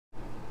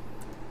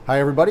Hi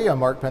everybody, I'm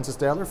Mark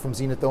Pensestadler from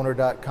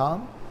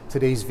ZenithOwner.com.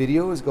 Today's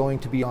video is going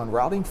to be on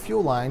routing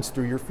fuel lines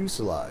through your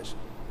fuselage.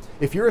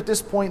 If you're at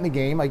this point in the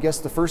game, I guess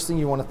the first thing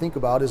you want to think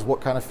about is what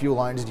kind of fuel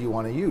lines do you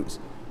want to use.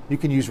 You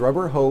can use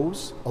rubber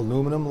hose,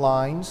 aluminum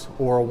lines,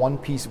 or a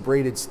one-piece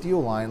braided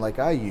steel line like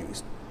I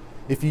used.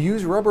 If you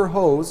use rubber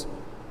hose,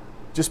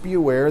 just be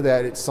aware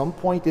that at some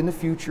point in the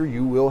future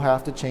you will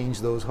have to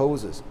change those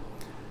hoses.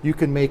 You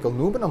can make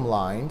aluminum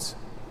lines.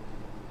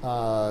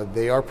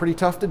 They are pretty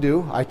tough to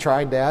do. I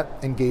tried that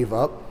and gave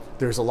up.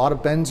 There's a lot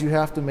of bends you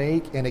have to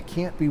make, and it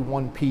can't be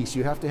one piece.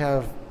 You have to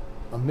have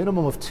a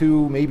minimum of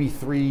 2, maybe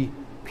 3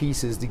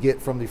 pieces to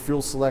get from the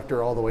fuel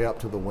selector all the way up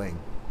to the wing.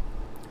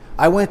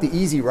 I went the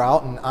easy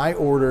route and I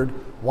ordered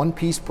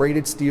one-piece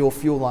braided steel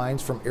fuel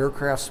lines from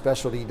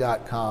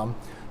aircraftspecialty.com.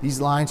 These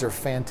lines are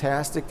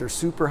fantastic. They're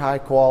super high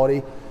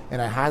quality,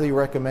 and I highly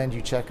recommend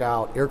you check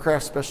out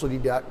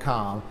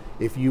aircraftspecialty.com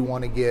if you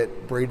want to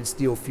get braided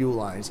steel fuel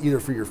lines, either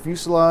for your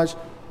fuselage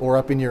or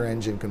up in your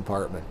engine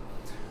compartment.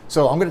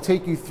 So I'm going to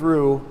take you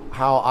through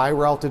how I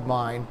routed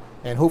mine,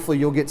 and hopefully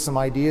you'll get some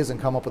ideas and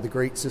come up with a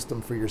great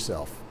system for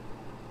yourself.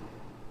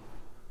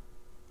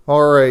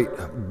 All right,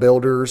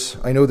 builders,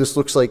 I know this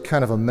looks like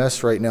kind of a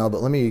mess right now,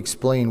 but let me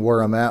explain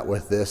where I'm at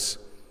with this.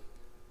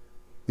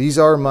 These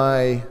are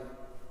my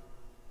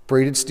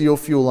braided steel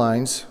fuel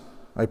lines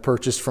I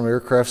purchased from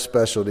Aircraft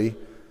Specialty.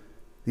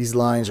 These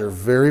lines are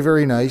very,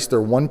 very nice. They're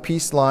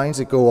one-piece lines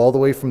that go all the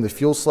way from the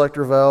fuel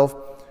selector valve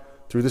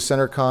through the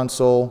center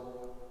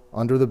console,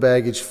 under the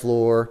baggage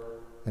floor,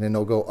 and then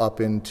they'll go up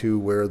into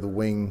where the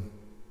wing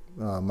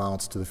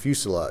mounts to the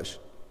fuselage.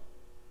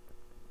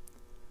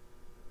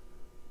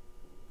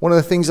 One of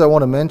the things I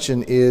want to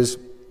mention is,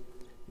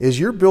 as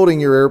you're building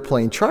your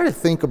airplane, try to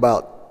think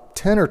about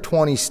 10 or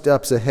 20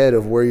 steps ahead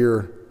of where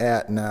you're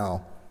at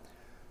now.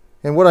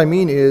 And what I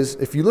mean is,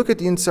 if you look at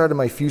the inside of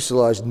my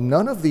fuselage,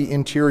 none of the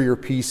interior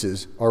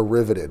pieces are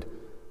riveted.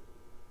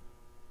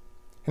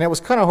 And that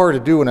was kind of hard to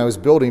do when I was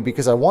building,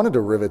 because I wanted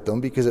to rivet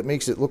them because it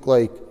makes it look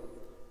like,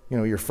 you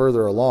know, you're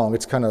further along.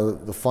 It's kind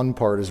of the fun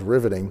part, is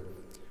riveting.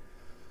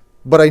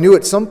 But I knew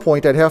at some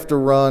point I'd have to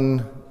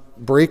run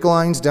brake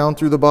lines down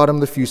through the bottom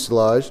of the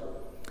fuselage.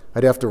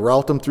 I'd have to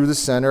route them through the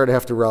center. I'd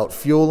have to route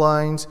fuel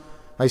lines.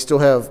 I still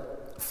have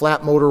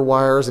flat motor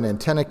wires and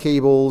antenna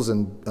cables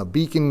and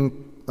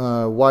beacon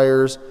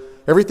wires.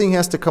 Everything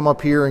has to come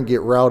up here and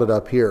get routed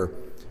up here.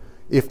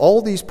 If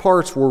all these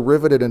parts were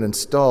riveted and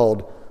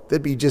installed,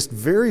 that'd be just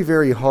very,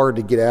 very hard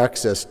to get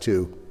access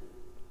to.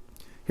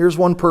 Here's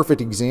one perfect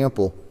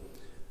example.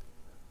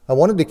 I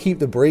wanted to keep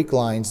the brake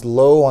lines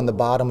low on the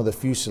bottom of the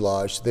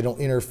fuselage so they don't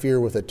interfere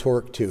with a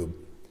torque tube.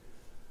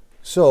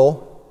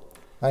 So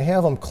I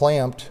have them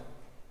clamped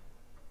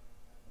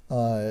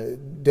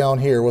down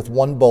here with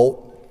one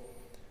bolt.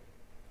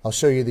 I'll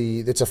show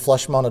you it's a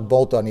flush mounted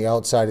bolt on the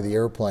outside of the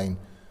airplane.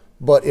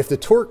 But if the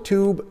torque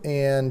tube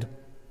and,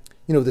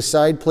 you know, the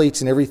side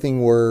plates and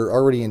everything were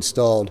already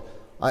installed,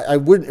 I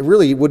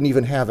wouldn't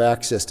even have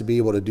access to be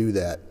able to do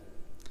that.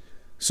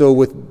 So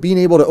with being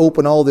able to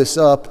open all this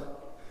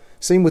up,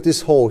 same with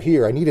this hole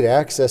here, I needed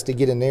access to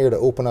get in there to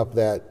open up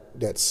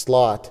that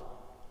slot.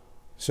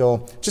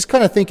 So just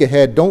kind of think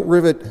ahead. Don't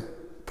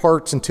rivet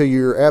parts until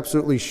you're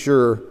absolutely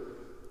sure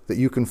that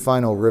you can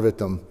final rivet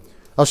them.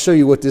 I'll show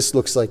you what this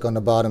looks like on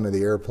the bottom of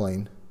the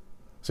airplane.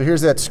 So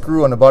here's that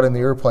screw on the bottom of the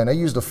airplane. I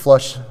used a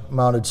flush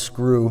mounted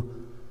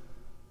screw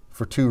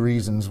for 2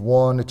 reasons.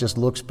 1, it just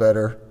looks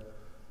better.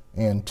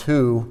 And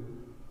 2,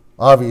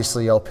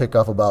 obviously I'll pick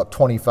up about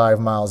 25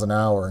 miles an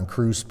hour in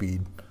cruise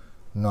speed,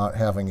 not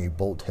having a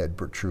bolt head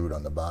protrude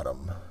on the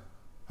bottom.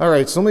 All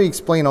right, so let me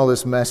explain all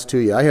this mess to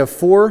you. I have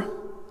 4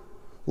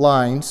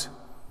 lines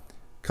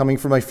coming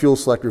from my fuel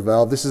selector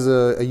valve. This is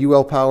a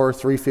UL Power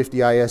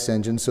 350 IS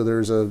engine,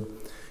 so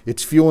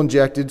it's fuel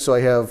injected, so I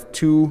have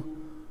 2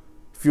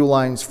 fuel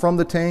lines from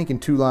the tank and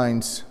 2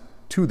 lines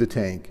to the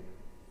tank.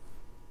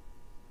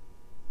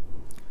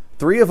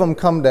 3 of them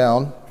come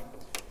down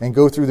and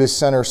go through this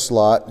center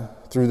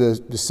slot, through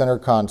the center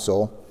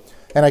console,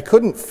 and I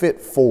couldn't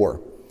fit 4.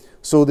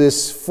 So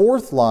this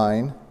 4th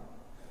line,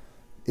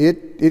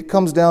 it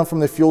comes down from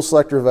the fuel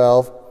selector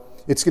valve.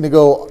 It's going to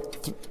go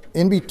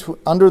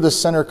under the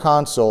center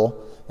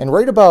console, and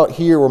right about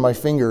here where my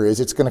finger is,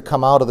 it's going to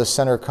come out of the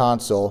center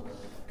console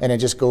and then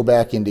just go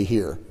back into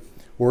here,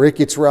 where it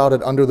gets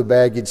routed under the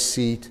baggage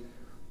seat,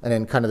 and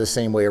then kind of the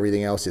same way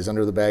everything else is,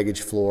 under the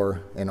baggage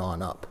floor and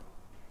on up.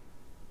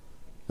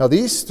 Now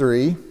these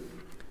 3,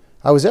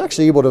 I was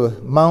actually able to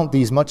mount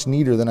these much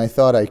neater than I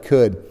thought I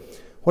could.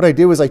 What I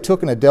did was I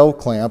took an Adele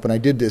clamp, and I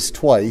did this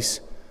twice,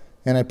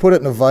 and I put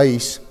it in a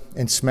vise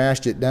and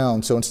smashed it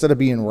down. So instead of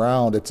being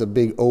round, it's a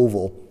big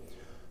oval,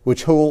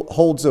 which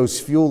holds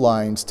those fuel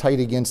lines tight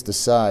against the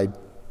side.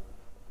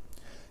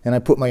 And I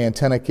put my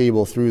antenna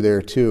cable through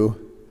there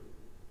too.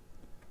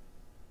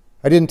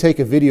 I didn't take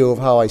a video of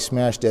how I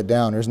smashed that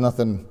down. There's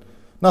nothing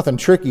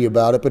tricky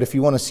about it, but if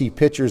you want to see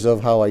pictures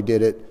of how I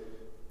did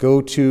it,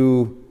 go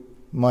to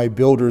my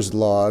builder's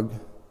log,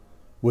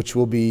 which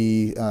will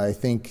be, I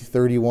think,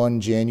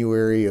 31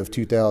 January of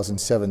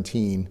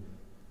 2017.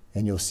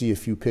 and you'll see a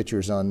few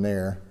pictures on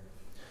there.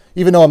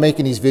 Even though I'm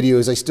making these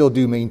videos, I still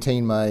do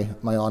maintain my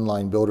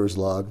online builder's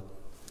log.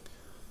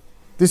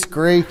 This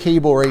gray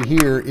cable right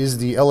here is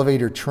the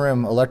elevator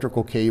trim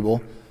electrical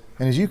cable.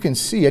 And as you can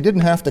see, I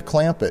didn't have to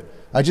clamp it.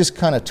 I just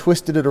kind of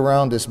twisted it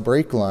around this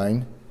brake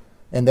line,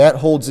 and that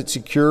holds it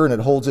secure, and it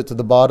holds it to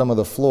the bottom of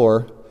the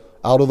floor,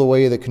 out of the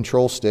way of the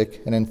control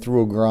stick, and then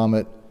through a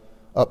grommet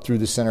up through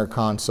the center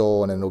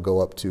console, and then it'll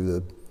go up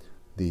to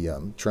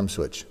the trim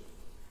switch.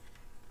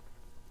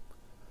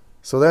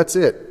 So that's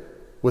it.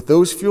 With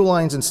those fuel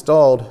lines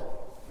installed,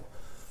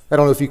 I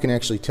don't know if you can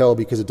actually tell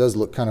because it does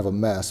look kind of a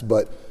mess,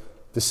 but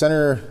the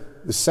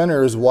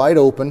center is wide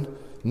open.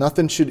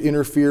 Nothing should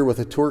interfere with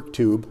a torque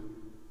tube.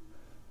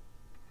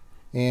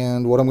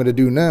 And what I'm going to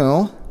do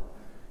now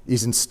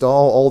is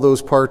install all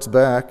those parts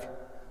back,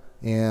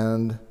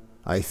 and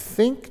I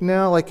think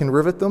now I can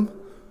rivet them,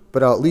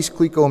 but I'll at least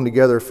Cleco them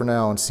together for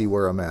now and see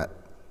where I'm at.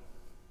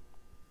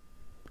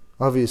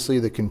 Obviously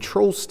the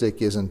control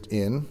stick isn't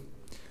in,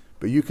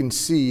 but you can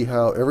see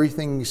how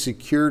everything's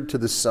secured to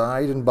the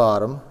side and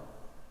bottom.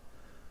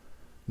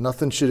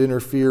 Nothing should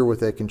interfere with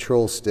that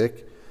control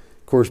stick.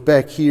 Of course,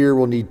 back here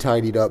we'll need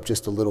tidied up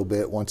just a little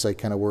bit once I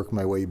kind of work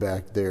my way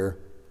back there.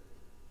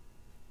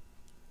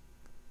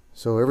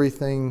 So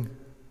everything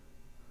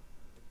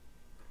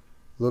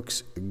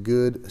looks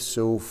good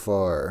so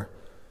far.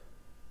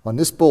 On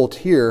this bolt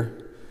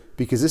here,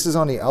 because this is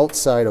on the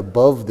outside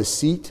above the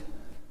seat,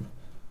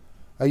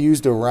 I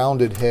used a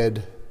rounded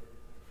head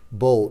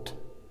bolt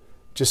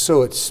just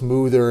so it's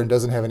smoother and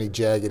doesn't have any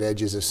jagged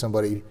edges if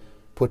somebody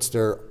puts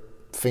their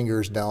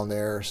fingers down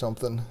there or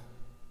something.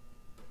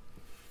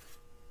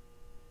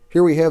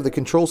 Here we have the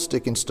control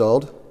stick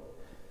installed,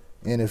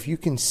 and if you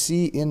can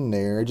see in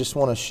there, I just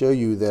want to show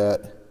you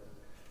that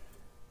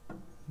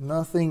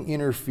nothing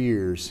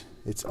interferes.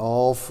 It's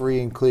all free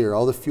and clear.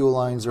 All the fuel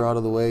lines are out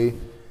of the way.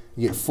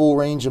 You get full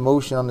range of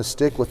motion on the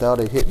stick without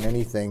it hitting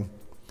anything.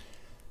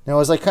 Now,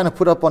 as I kind of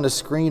put up on the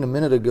screen a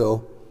minute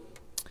ago,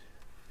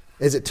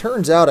 as it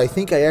turns out, I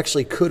think I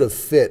actually could have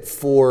fit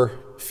 4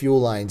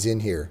 fuel lines in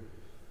here,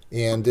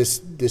 and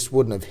this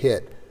wouldn't have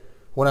hit.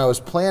 When I was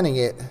planning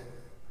it,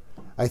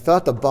 I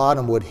thought the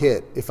bottom would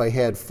hit if I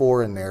had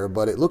 4 in there,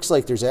 but it looks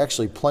like there's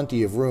actually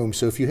plenty of room.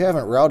 So if you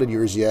haven't routed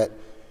yours yet,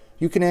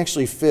 you can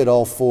actually fit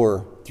all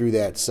 4 through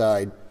that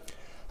side.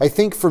 I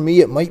think for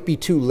me it might be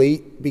too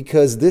late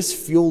because this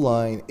fuel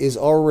line is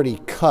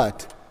already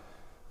cut.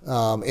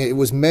 It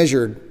was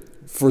measured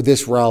for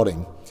this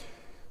routing.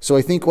 So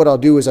I think what I'll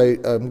do is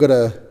I'm going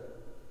to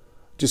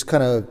just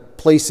kind of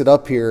place it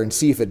up here and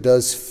see if it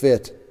does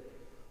fit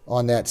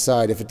on that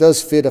side. If it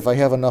does fit, if I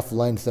have enough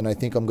length, then I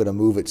think I'm going to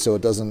move it so I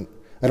don't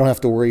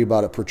have to worry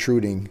about it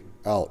protruding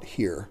out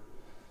here.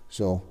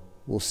 So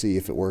we'll see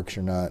if it works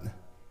or not.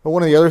 But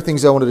one of the other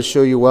things I wanted to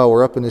show you while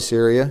we're up in this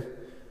area,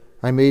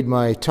 I made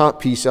my top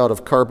piece out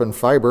of carbon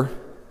fiber.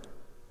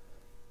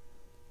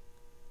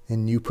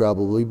 And you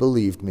probably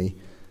believed me.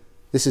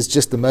 This is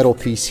just the metal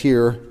piece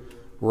here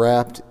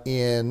wrapped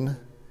in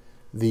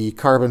the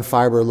carbon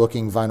fiber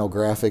looking vinyl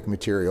graphic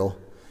material.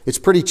 It's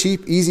pretty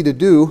cheap, easy to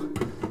do,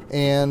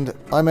 and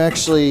I'm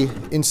actually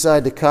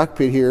inside the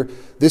cockpit here.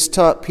 This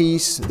top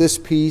piece, this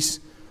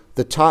piece,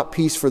 the top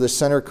piece for the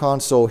center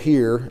console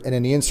here, and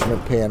in the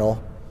instrument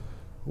panel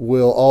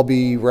will all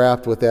be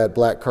wrapped with that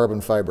black carbon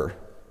fiber.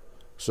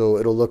 So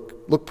it'll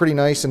look pretty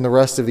nice, and the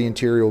rest of the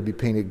interior will be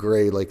painted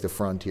gray like the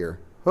front here.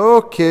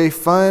 Okay,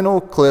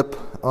 final clip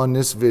on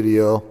this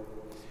video.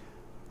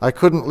 I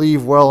couldn't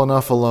leave well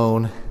enough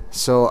alone,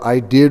 so I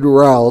did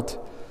route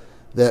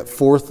that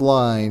 4th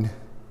line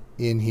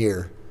in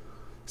here.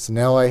 So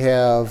now I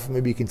have,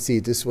 maybe you can see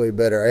it this way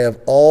better, I have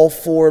all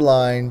 4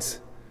 lines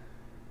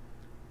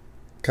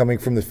coming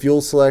from the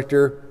fuel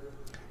selector,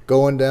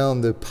 going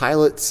down the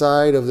pilot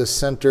side of the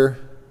center,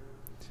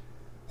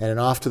 and then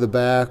off to the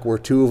back where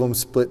 2 of them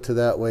split to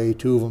that way,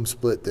 2 of them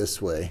split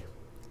this way.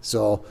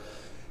 So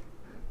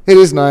it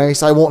is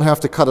nice. I won't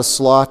have to cut a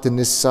slot in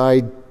this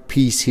side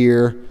piece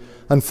here.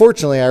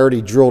 Unfortunately, I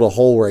already drilled a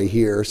hole right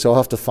here, so I'll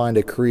have to find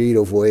a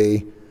creative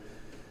way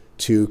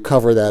to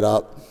cover that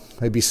up.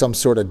 Maybe some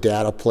sort of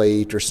data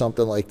plate or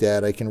something like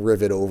that I can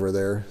rivet over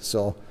there.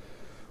 So,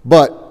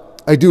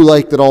 but I do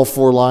like that all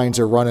 4 lines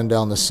are running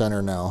down the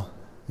center now.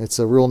 It's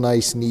a real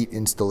nice, neat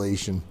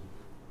installation.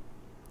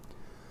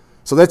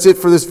 So that's it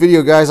for this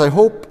video, guys. I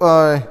hope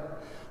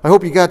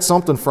you got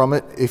something from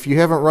it. If you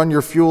haven't run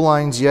your fuel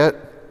lines yet,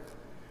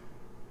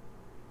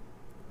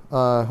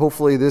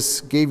 hopefully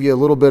this gave you a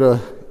little bit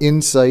of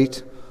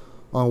insight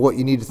on what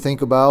you need to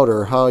think about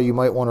or how you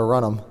might want to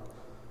run them.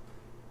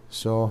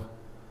 So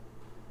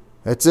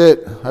that's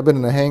it. I've been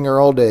in the hangar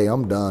all day.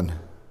 I'm done.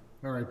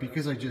 All right,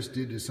 because I just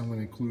did this, I'm going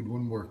to include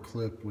one more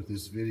clip with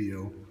this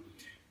video.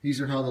 These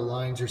are how the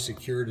lines are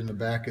secured in the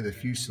back of the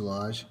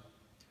fuselage.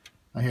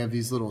 I have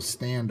these little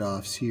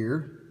standoffs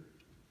here,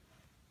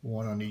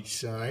 one on each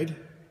side.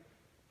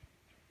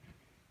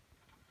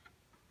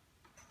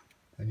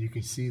 And you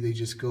can see they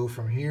just go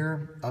from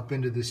here up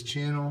into this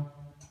channel,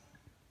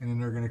 and then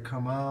they're going to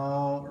come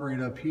out right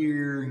up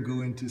here and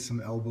go into some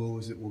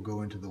elbows that will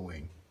go into the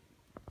wing.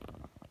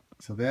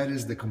 So that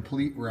is the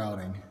complete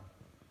routing.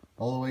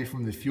 All the way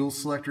from the fuel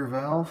selector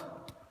valve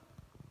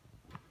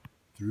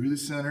through the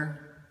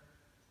center.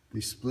 They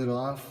split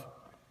off.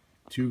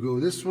 2 go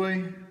this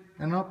way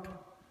and up,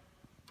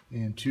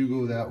 and 2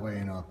 go that way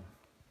and up.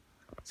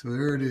 So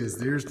there it is.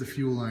 There's the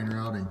fuel line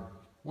routing.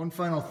 One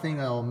final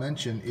thing I'll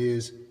mention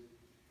is,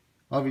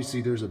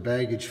 obviously there's a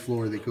baggage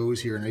floor that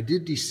goes here, and I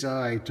did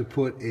decide to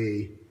put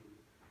an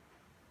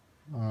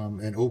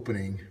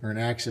opening or an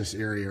access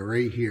area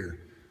right here.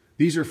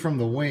 These are from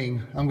the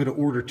wing. I'm going to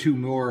order 2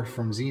 more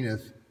from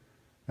Zenith.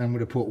 I'm going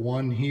to put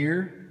 1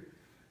 here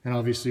and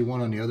obviously 1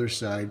 on the other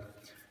side.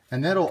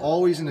 And that'll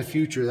always in the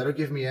future, that'll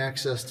give me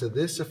access to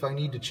this if I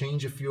need to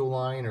change a fuel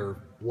line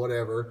or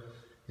whatever.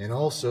 And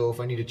also if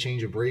I need to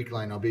change a brake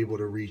line, I'll be able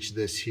to reach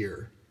this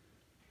here.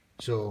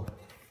 So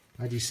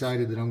I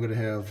decided that I'm going to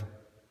have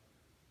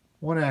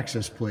 1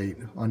 access plate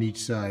on each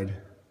side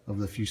of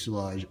the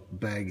fuselage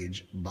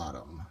baggage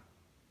bottom.